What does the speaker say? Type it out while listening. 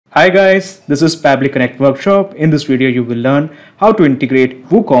Hi guys, this is Pabbly Connect workshop. In this video you will learn how to integrate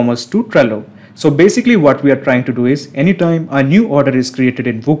WooCommerce to Trello. So basically what we are trying to do is anytime a new order is created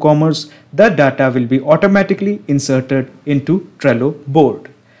in WooCommerce, that data will be automatically inserted into Trello board.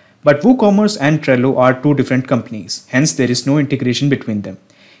 But WooCommerce and Trello are two different companies, hence there is no integration between them.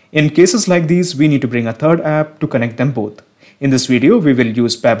 In cases like these, we need to bring a third app to connect them both. In this video, we will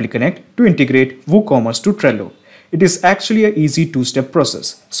use Pabbly Connect to integrate WooCommerce to Trello. It is actually an easy two-step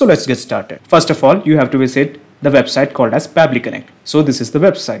process. So let's get started. First of all, you have to visit the website called as Pabbly Connect. So this is the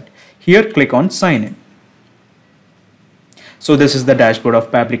website. Here, click on Sign In. So this is the dashboard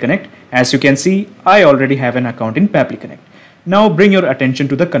of Pabbly Connect. As you can see, I already have an account in Pabbly Connect. Now bring your attention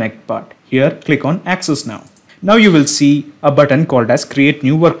to the Connect part. Here, click on Access Now. Now you will see a button called as Create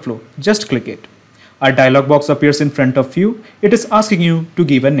New Workflow. Just click it. A dialog box appears in front of you. It is asking you to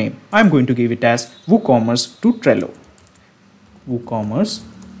give a name. I'm going to give it as WooCommerce to Trello. WooCommerce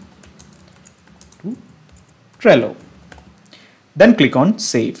to Trello. Then click on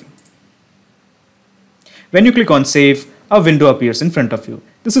Save. When you click on Save, a window appears in front of you.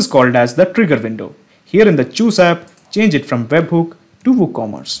 This is called as the trigger window. Here in the Choose app, change it from Webhook to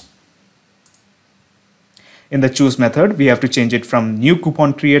WooCommerce. In the Choose method, we have to change it from New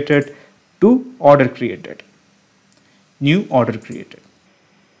Coupon Created to Order Created. New Order Created.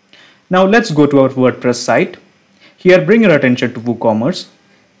 Now let's go to our WordPress site. Here bring your attention to WooCommerce.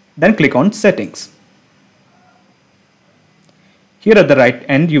 Then click on Settings. Here at the right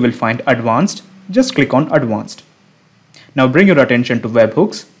end you will find Advanced. Just click on Advanced. Now bring your attention to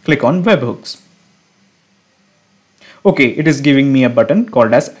Webhooks. Click on Webhooks. Okay, it is giving me a button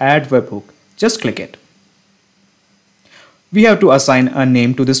called as Add Webhook. Just click it. We have to assign a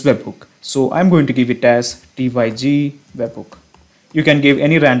name to this webhook. So I'm going to give it as TYG webhook. You can give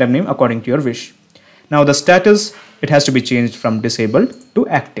any random name according to your wish. Now the status, it has to be changed from disabled to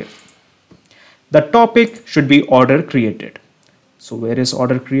active. The topic should be order created. So where is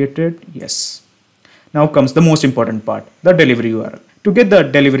order created? Yes. Now comes the most important part, the delivery URL. To get the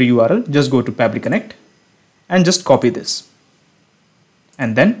delivery URL, just go to Pabbly Connect and just copy this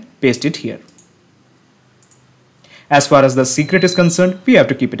and then paste it here. As far as the secret is concerned, we have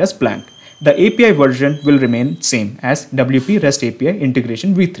to keep it as blank. The API version will remain same as WP REST API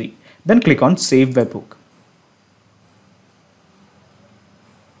integration v3. Then click on Save Webhook.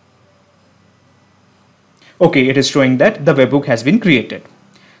 Okay, it is showing that the webhook has been created.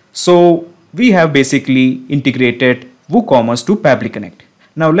 So we have basically integrated WooCommerce to Pabbly Connect.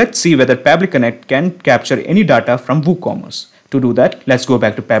 Now let's see whether Pabbly Connect can capture any data from WooCommerce. To do that, let's go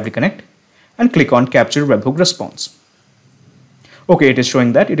back to Pabbly Connect and click on Capture Webhook Response. Okay, it is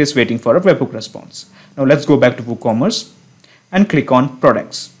showing that it is waiting for a webhook response. Now let's go back to WooCommerce and click on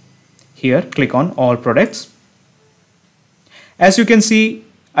Products. Here, click on All Products. As you can see,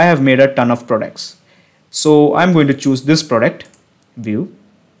 I have made a ton of products. So I'm going to choose this product, View,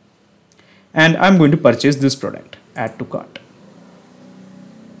 and I'm going to purchase this product, Add to Cart.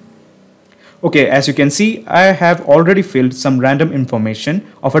 Okay, as you can see, I have already filled some random information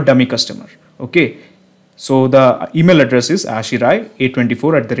of a dummy customer. Okay. So the email address is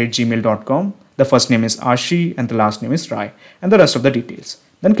ashirai824@gmail.com. The first name is Ashi and the last name is Rai and the rest of the details.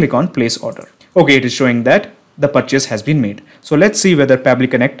 Then click on Place Order. Okay, it is showing that the purchase has been made. So let's see whether Pabbly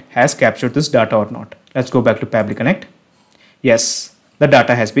Connect has captured this data or not. Let's go back to Pabbly Connect. Yes, the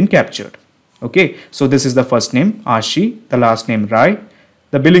data has been captured. Okay, so this is the first name Ashi, the last name Rai,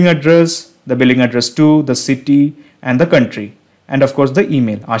 the billing address to the city and the country. And of course the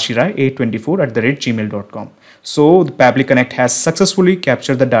email ashirai824@gmail.com. So the Pabbly Connect has successfully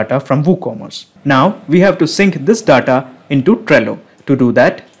captured the data from WooCommerce. Now we have to sync this data into Trello. To do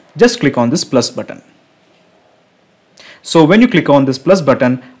that, just click on this plus button. So when you click on this plus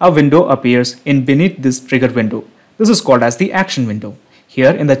button, a window appears in beneath this trigger window. This is called as the action window.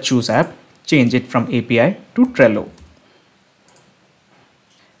 Here in the Choose app, change it from API to Trello.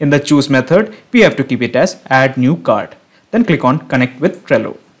 In the Choose method, we have to keep it as Add New Card. Then click on Connect with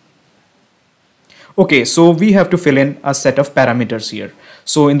Trello. Okay, so we have to fill in a set of parameters here.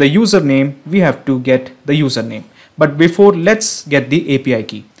 So in the username, we have to get the username. But before, let's get the API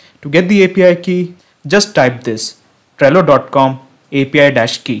key. To get the API key, just type this trello.com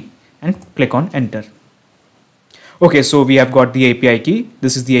API-key and click on Enter. Okay, so we have got the API key.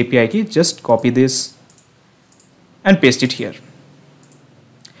 This is the API key. Just copy this and paste it here.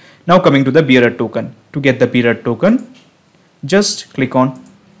 Now coming to the bearer token. To get the bearer token, just click on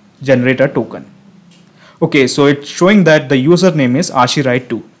Generate a Token. Okay, so it's showing that the username is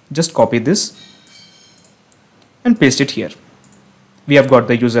Ashirai2. Just copy this and paste it here. We have got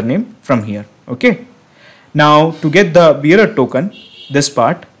the username from here. Okay. Now to get the bearer token, this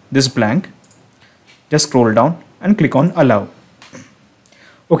part, this blank. Just scroll down and click on allow.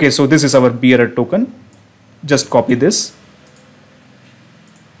 Okay, so this is our bearer token. Just copy this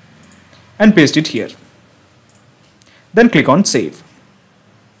and paste it here. Then click on save.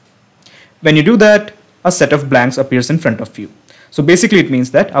 When you do that, a set of blanks appears in front of you. So basically it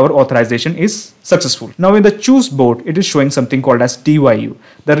means that our authorization is successful. Now in the choose board, it is showing something called as DYU.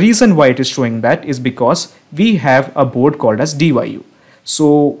 The reason why it is showing that is because we have a board called as DYU.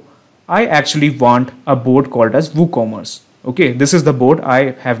 So I actually want a board called as WooCommerce. Okay, this is the board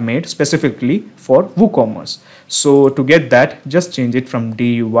I have made specifically for WooCommerce. So to get that, just change it from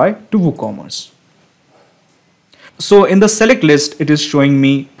DUI to WooCommerce. So in the select list, it is showing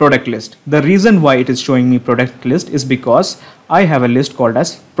me product list. The reason why it is showing me product list is because I have a list called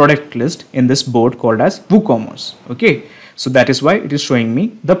as product list in this board called as WooCommerce. Okay, so that is why it is showing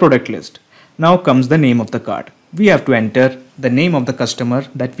me the product list. Now comes the name of the card. We have to enter the name of the customer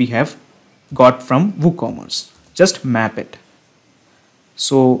that we have got from WooCommerce. Just map it.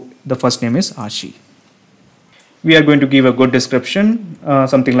 So the first name is Ashi. We are going to give a good description,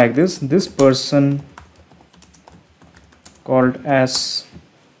 something like this. This person called as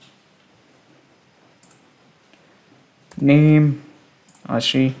name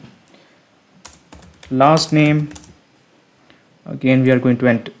Ashi, last name, again we are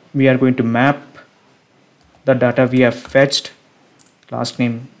going to map the data we have fetched, last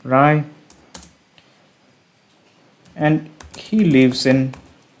name Rai, and he lives in,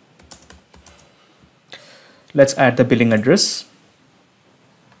 let's add the billing address.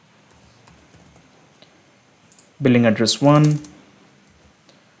 Billing address 1,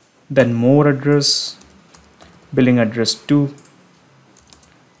 then more address, billing address 2,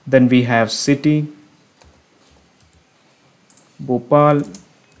 then we have city, Bhopal,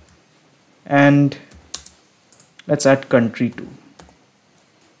 and let's add country too.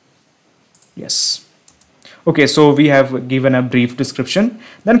 Yes. Okay, so we have given a brief description.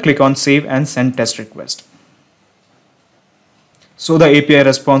 Then click on save and send test request. So the API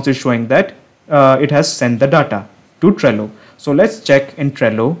response is showing that it has sent the data to Trello. So let's check in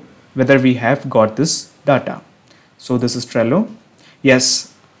Trello whether we have got this data. So this is Trello.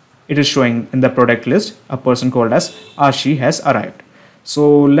 Yes, it is showing in the product list a person called as Ashi has arrived.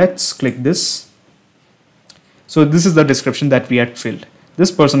 So let's click this. So this is the description that we had filled.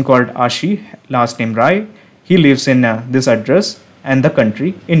 This person called Ashi, last name Rai, he lives in this address and the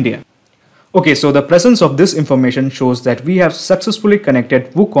country India. Okay, so the presence of this information shows that we have successfully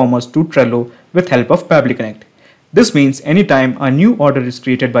connected WooCommerce to Trello with help of Pabbly Connect. This means anytime a new order is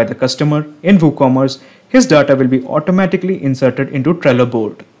created by the customer in WooCommerce, his data will be automatically inserted into Trello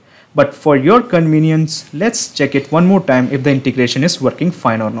board. But for your convenience, let's check it one more time if the integration is working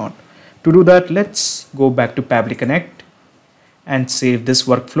fine or not. To do that, let's go back to Pabbly Connect and save this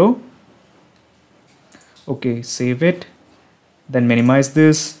workflow. Okay, save it, then minimize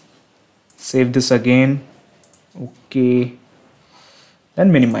this. Save this again. Okay,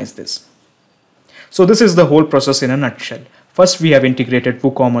 then minimize this. So this is the whole process in a nutshell. First we have integrated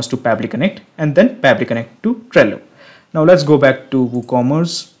WooCommerce to Pabbly Connect and then Pabbly Connect to Trello. Now let's go back to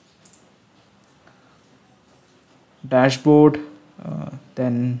WooCommerce dashboard,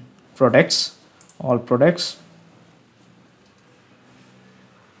 then products, all products,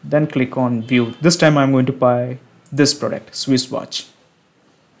 then click on view. This time I'm going to buy this product, Swiss watch.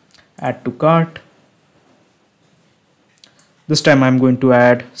 Add to cart. This time I'm going to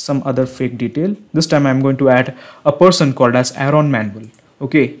add some other fake detail. This time I'm going to add a person called as Aaron Manuel.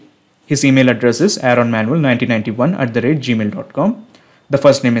 Okay, his email address is aaronmanuel1991@gmail.com. The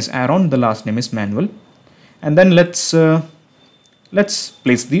first name is Aaron, the last name is Manuel. And then let's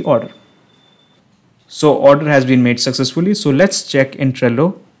place the order. So order has been made successfully. So let's check in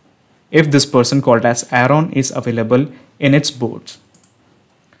Trello if this person called as Aaron is available in its boards.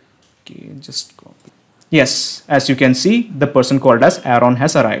 Okay, just copy. Yes, as you can see, the person called as Aaron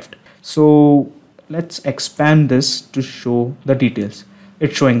has arrived. So let's expand this to show the details.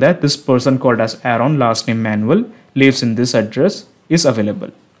 It's showing that this person called as Aaron, last name Manuel, lives in this address, is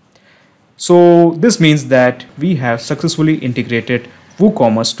available. So this means that we have successfully integrated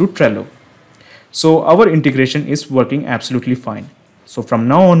WooCommerce to Trello. So our integration is working absolutely fine. So from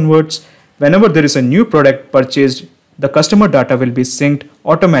now onwards, whenever there is a new product purchased, the customer data will be synced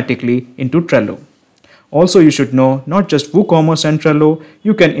automatically into Trello. Also, you should know not just WooCommerce and Trello,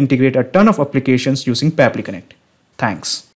 you can integrate a ton of applications using Pabbly Connect. Thanks.